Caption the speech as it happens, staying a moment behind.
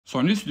So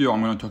in this video,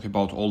 I'm going to talk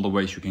about all the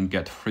ways you can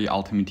get free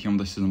Ultimate Team of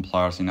the Season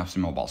players in FC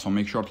Mobile. So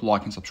make sure to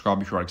like and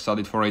subscribe if you are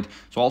excited for it.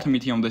 So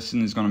Ultimate Team of the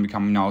Season is going to be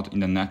coming out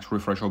in the next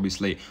refresh,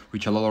 obviously,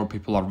 which a lot of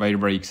people are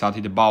very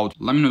excited about.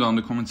 Let me know down in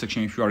the comment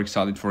section if you are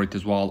excited for it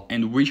as well,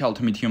 and which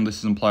Ultimate Team of the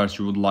Season players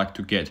you would like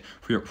to get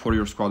for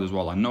your squad as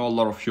well. I know a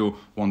lot of you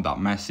want that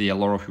Messi, a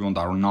lot of you want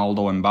that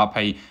Ronaldo,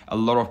 Mbappe, a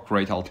lot of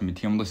great Ultimate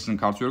Team of the Season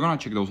cards. We're going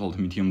to check those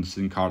Ultimate Team of the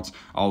Season cards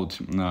out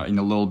in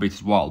a little bit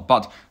as well.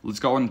 But let's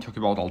go and talk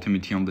about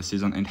Ultimate Team of the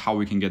Season and how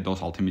we can get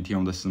those Ultimate Team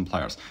of the Season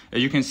players.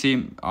 As you can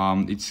see,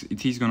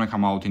 it is gonna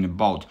come out in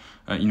about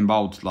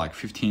like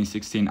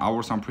 15-16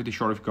 hours. I'm pretty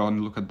sure if you go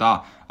and look at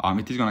that,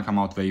 it is gonna come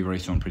out very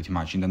soon, pretty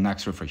much in the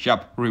next refresh.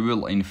 Yep,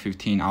 reveal in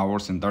 15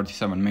 hours and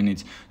 37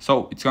 minutes.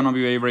 So it's gonna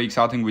be very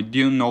exciting. We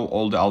do know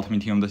all the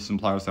Ultimate Team of the Season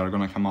players that are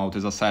gonna come out.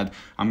 As I said,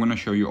 I'm gonna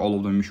show you all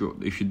of them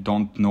if you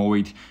don't know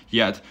it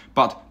yet.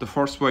 But the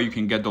first way you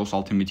can get those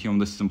Ultimate Team of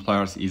the Season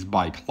players is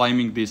by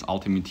claiming these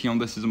Ultimate Team of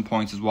the Season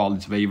points as well.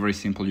 It's very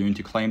simple. You need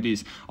to claim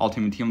these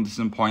Ultimate Team of the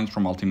Season points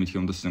from Ultimate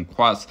Team of the Season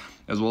quests,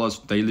 as well as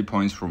daily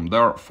points from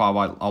their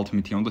 5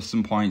 Ultimate Team of the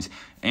Season points,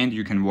 and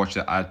you can watch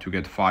the ad to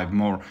get 5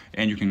 more,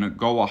 and you can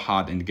go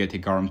ahead and get a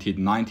guaranteed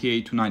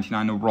 98 to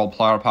 99 overall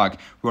player pack,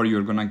 where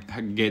you're gonna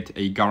get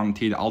a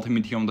guaranteed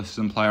Ultimate Team of the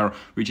Season player,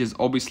 which is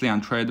obviously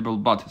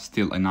untradeable, but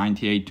still a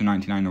 98 to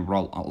 99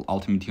 overall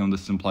Ultimate Team of the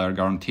Season player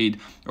guaranteed.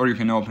 Or you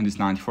can open this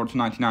 94 to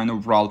 99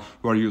 overall,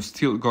 where you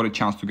still got a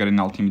chance to get an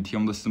Ultimate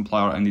Team of the Season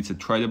player, and it's a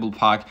tradable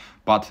pack,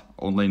 but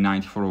only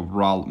 94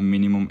 overall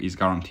minimum is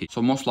guaranteed.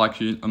 So most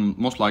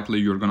likely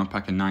you're gonna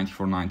pack a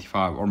 94,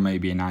 95, or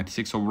maybe a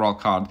 96 overall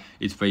card.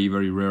 It's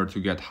very rare to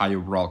get high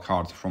overall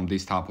cards from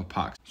this type of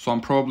packs. So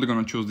I'm probably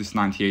gonna choose this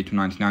 98 to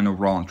 99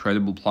 overall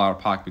untradeable player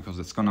pack, because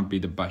it's gonna be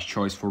the best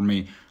choice for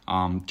me.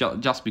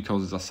 Just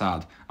because, as I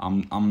said,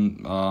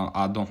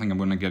 I don't think I'm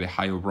gonna get a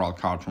high overall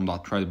card from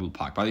that tradable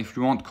pack. But if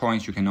you want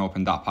coins, you can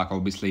open that pack,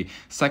 obviously.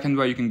 Second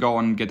way, you can go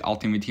and get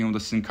Ultimate Team of the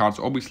Season cards,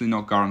 obviously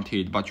not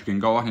guaranteed, but you can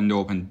go ahead and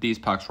open these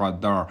packs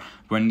right there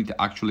when it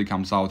actually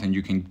comes out, and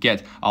you can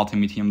get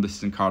Ultimate Team of the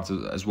Season cards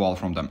as well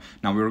from them.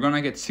 Now we're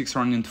gonna get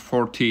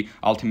 640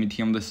 Ultimate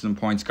Team of the Season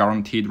points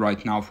guaranteed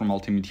right now from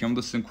Ultimate Team of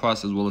the Season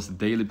quest, as well as the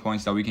daily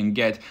points that we can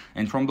get.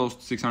 And from those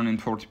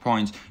 640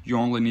 points, you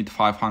only need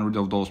 500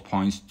 of those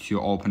points to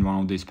open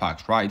one of these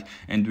packs, right?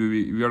 And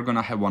we are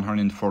gonna have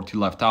 140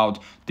 left out.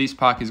 This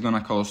pack is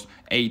gonna cost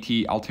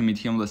 80 Ultimate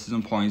Team of the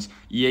Season points.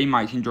 EA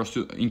might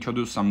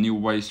introduce some new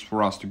ways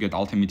for us to get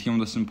Ultimate Team of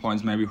the Season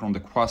points, maybe from the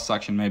quest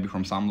section, maybe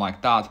from something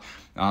like that.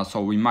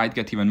 So we might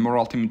get even more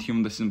Ultimate Team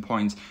of the Season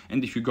points.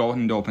 And if you go ahead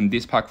and open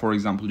this pack, for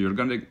example, you're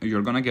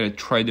gonna get a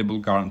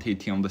tradable guaranteed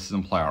Team of the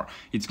Season player.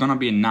 It's gonna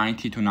be a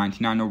 90 to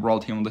 99 overall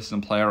Team of the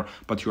Season player,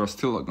 but you are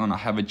still gonna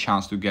have a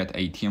chance to get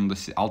a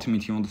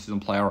Ultimate Team of the Season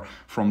player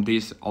from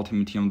this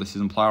Ultimate Team of the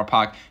Season player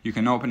pack. You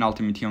can open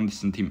Ultimate Team of the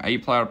Season Team A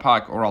player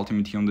pack or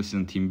Ultimate Team of the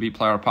Season Team B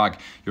player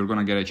pack. You're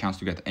gonna get a chance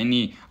to get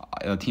any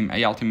Team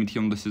A Ultimate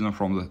Team of the Season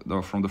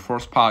from the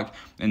first pack,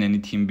 and any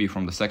Team B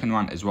from the second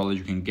one, as well as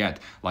you can get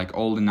like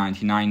all the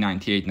 99,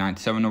 98,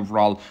 97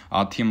 overall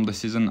Team of the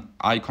Season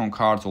icon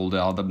cards, all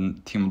the other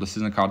Team of the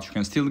Season cards. You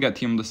can still get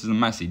Team of the Season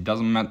Messi.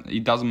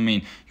 It doesn't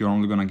mean you're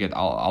only gonna get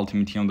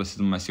Ultimate Team of the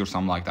Season Messi or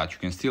something like that. You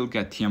can still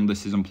get Team of the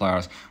Season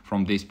players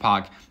from this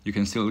pack. You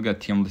can still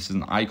get Team of the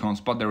Season icons,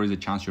 but there is a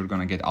chance you're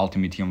gonna get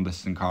Ultimate Team of the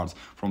Season cards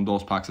from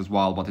those packs as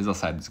well. But as I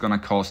said, it's gonna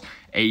cost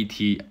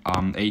 80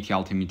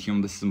 Ultimate Team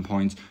of the Season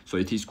points, so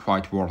it is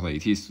quite worth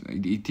it.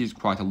 It is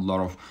quite a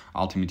lot of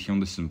Ultimate Team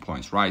of the Season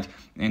points, right?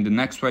 And the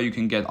next way you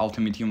can get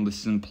Ultimate Team of the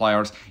Season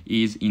players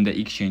is in the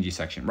exchanges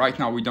section. Right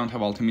now we don't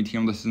have Ultimate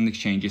Team of the Season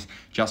exchanges,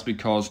 just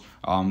because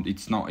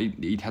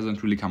it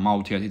hasn't really come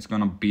out yet. It's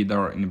gonna be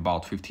there in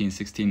about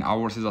 15-16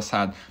 hours, as I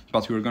said.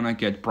 But we're gonna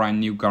get brand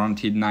new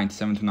guaranteed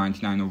 97 to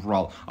 99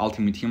 overall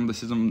Ultimate Team of the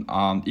Season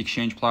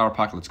exchange player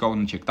pack. Let's go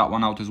and check that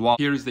one out as well.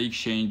 Here is the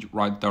exchange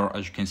right there.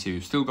 As you can see,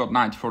 we've still got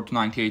 94 to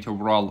 98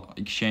 overall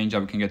exchange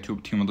that we can get 2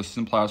 Team of the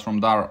Season players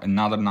from there,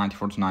 another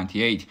 94 to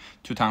 98,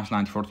 2 times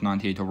 94 to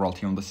 98 overall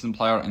Team of the Season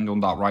player, and on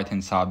that right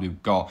hand side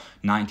we've got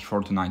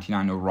 94 to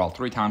 99 overall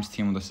 3 times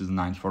Team of the Season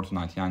 94 to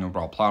 99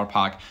 overall player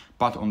pack.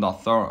 But on the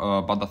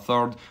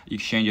third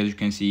exchange, as you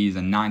can see, is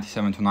a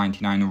 97 to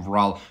 99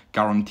 overall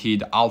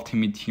guaranteed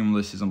Ultimate Team of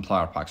the Season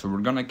player pack. So we're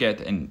gonna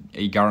get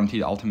a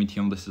guaranteed Ultimate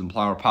Team of the Season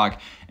player pack,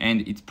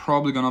 and it's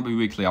probably gonna be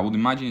weekly. I would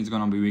imagine it's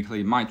gonna be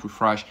weekly. It might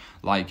refresh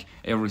like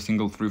every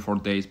single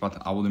 3-4 days,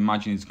 but I would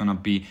imagine it's gonna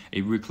be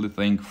a weekly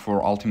thing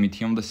for Ultimate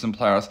Team of the Season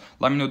players.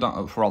 Let me know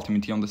down for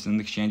Ultimate Team of the Season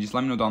exchanges.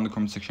 Let me know down in the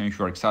comment section if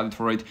you're excited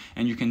for it,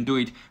 and you can do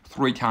it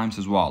 3 times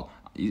as well.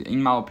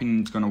 In my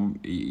opinion,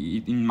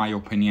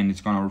 it's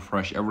gonna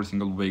refresh every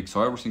single week.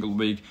 So every single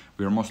week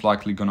we are most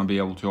likely gonna be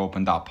able to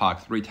open that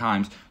pack 3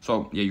 times.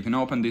 So yeah, you can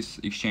open this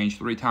exchange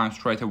 3 times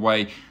straight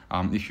away.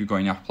 if you go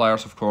enough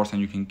players, of course,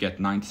 and you can get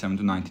 97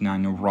 to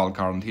 99 overall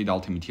guaranteed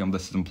Ultimate Team of the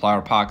Season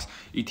player packs.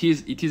 It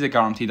is a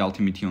guaranteed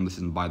Ultimate Team of the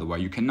Season, by the way.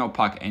 You cannot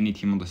pack any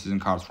Team of the Season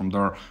cards from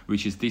there,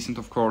 which is decent,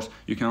 of course.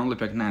 You can only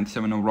pack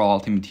 97 overall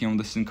Ultimate Team of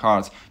the Season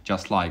cards,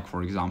 just like,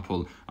 for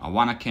example,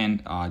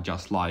 Wanaken,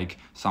 just like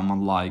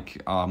someone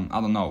like,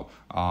 I don't know,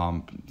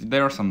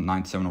 there are some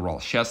 97 overall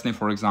Chesney,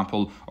 for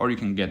example, or you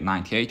can get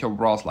 98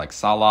 overalls like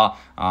Salah,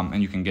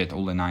 and you can get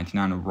all the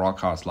 99 overall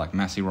cards like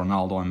Messi,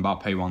 Ronaldo,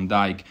 Mbappe, Van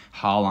Dijk,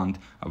 Haaland,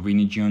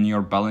 Vinny Jr.,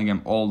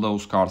 Bellingham, all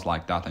those cards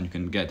like that, and you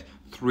can get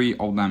 3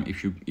 of them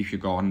if you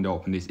go and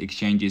open these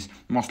exchanges.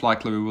 Most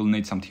likely we will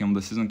need some Team of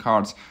the Season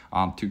cards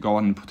to go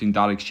and put in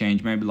that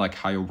exchange, maybe like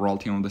high overall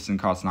Team of the Season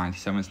cards,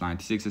 97s,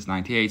 96s,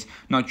 98s,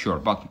 not sure,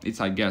 but it's,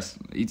 I guess,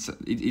 it's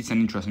an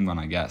interesting one,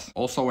 I guess.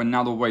 Also,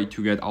 another way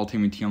to get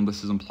Ultimate Team of the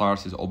Season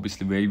players is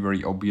obviously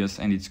very obvious,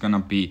 and it's gonna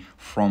be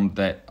from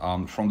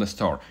the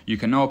store. You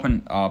can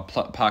open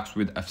packs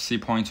with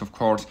FC points, of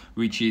course,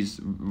 which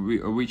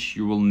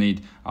you will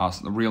need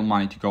real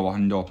money to go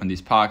and open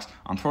these packs.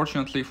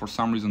 Unfortunately, for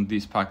some reason,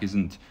 this pack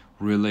isn't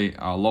really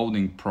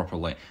loading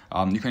properly.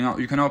 You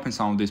can open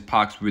some of these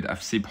packs with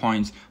FC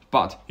points,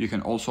 but you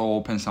can also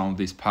open some of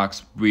these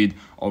packs with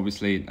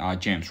obviously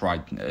gems,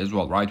 right, as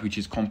well, right, which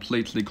is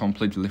completely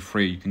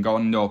free. You can go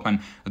and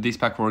open this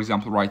pack, for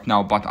example, right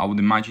now, but I would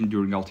imagine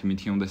during Ultimate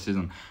Team of the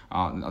Season,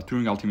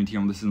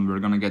 we're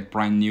gonna get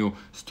brand new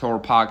store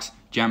packs,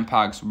 gem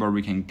packs, where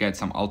we can get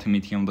some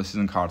Ultimate Team of the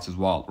Season cards as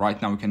well. Right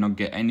now we cannot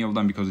get any of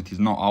them because it is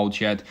not out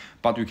yet,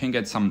 but we can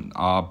get some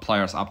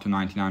players up to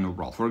 99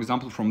 overall. For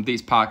example, from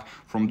this pack,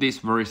 from this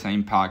very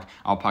same pack,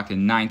 I'll pack a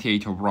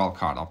 98 overall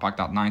card. I'll pack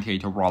that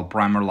 98 overall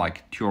Bremer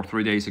like 2 or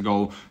 3 days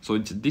ago, so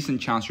it's a decent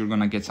chance you're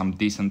gonna get some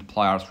decent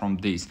players from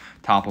this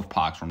type of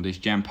packs, from these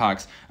gem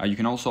packs. You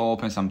can also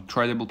open some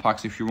tradable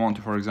packs if you want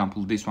to. For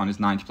example, this one is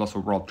 90 plus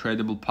overall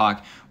tradable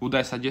pack. Would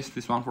I suggest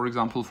this one, for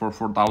example, for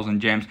 4,000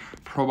 gems?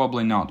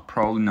 Probably not,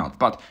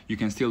 but you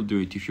can still do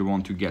it if you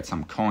want to get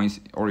some coins,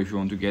 or if you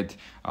want to get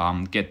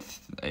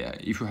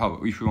if you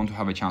want to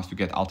have a chance to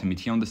get Ultimate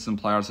Team of the Season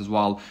players as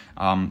well.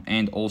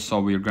 And also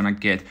we're gonna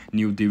get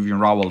new Division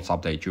Rivals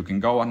update. You can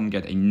go and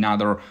get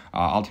another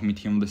Ultimate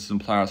Team of the Season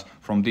players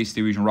from this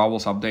Division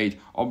Rivals update.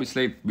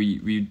 Obviously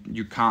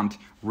you can't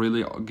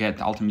really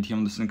get Ultimate Team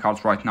of the Season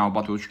cards right now,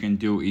 but what you can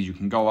do is you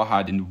can go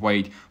ahead and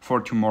wait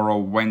for tomorrow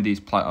when these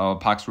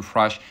packs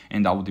refresh,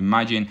 and I would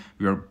imagine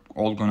we're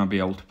all gonna be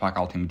able to pack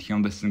Ultimate Team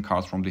of the Season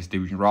cards from this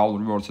Division Rival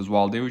rewards as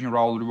well. Division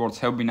Rival rewards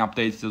have been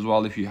updated as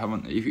well. If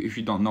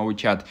you don't know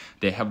it yet,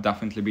 they have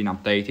definitely been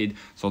updated,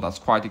 so that's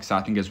quite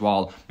exciting as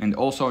well. And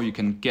also you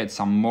can get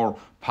some more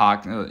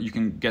you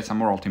can get some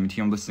more Ultimate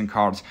Team of the Season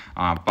cards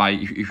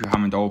if you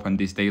haven't opened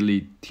this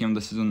daily Team of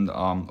the Season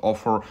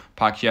offer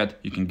pack yet.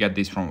 You can get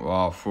this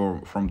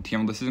from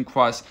Team of the Season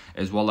quest,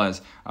 as well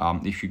as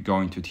if you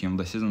go into Team of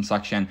the Season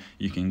section,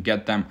 you can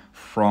get them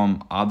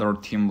from other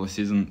Team of the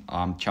Season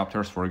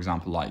chapters. For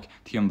example, like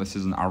Team of the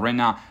Season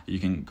Arena, you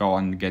can go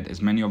and get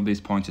as many of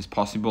these points as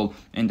possible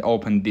and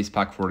open this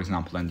pack, for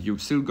example, and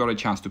you've still got a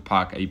chance to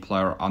pack a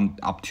player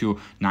up to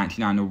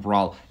 99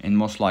 overall, and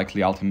most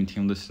likely Ultimate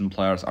Team of the Season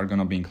players are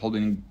gonna be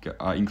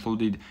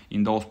included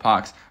in those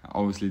packs.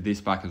 Obviously this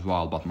pack as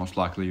well, but most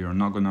likely you're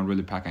not gonna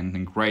really pack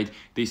anything great.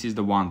 This is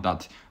the one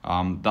that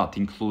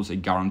includes a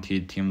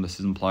guaranteed Team of the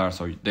Season player,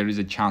 so there is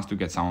a chance to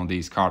get some of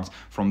these cards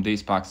from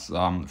these packs,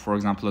 for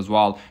example, as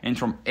well. And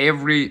from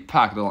every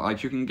pack,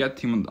 like you can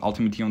get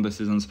Ultimate Team of the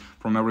Seasons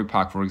from every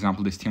pack. For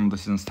example, this Team of the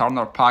Season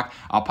standard pack,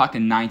 I packed a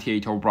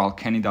 98 overall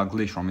Kenny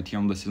Dalglish from a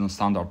Team of the Season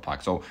standard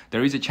pack, so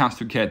there is a chance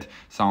to get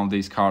some of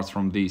these cards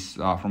from these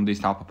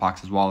type of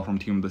packs as well, from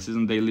Team of the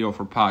Season daily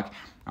offer pack,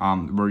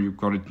 where you've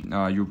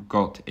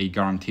got a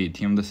guaranteed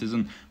Team of the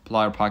Season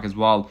player pack as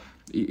well.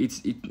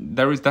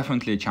 There is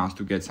definitely a chance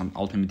to get some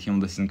Ultimate Team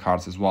of the Season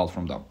cards as well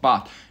from that,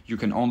 but you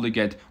can only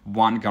get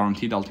one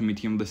guaranteed Ultimate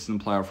Team of the Season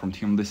player from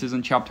Team of the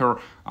Season chapter,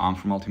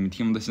 from Ultimate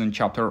Team of the Season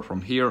chapter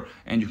from here,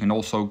 and you can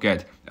also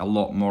get a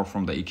lot more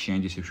from the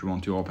exchanges if you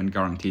want to open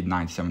guaranteed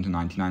 97 to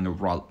 99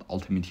 overall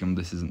Ultimate Team of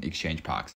the Season exchange packs.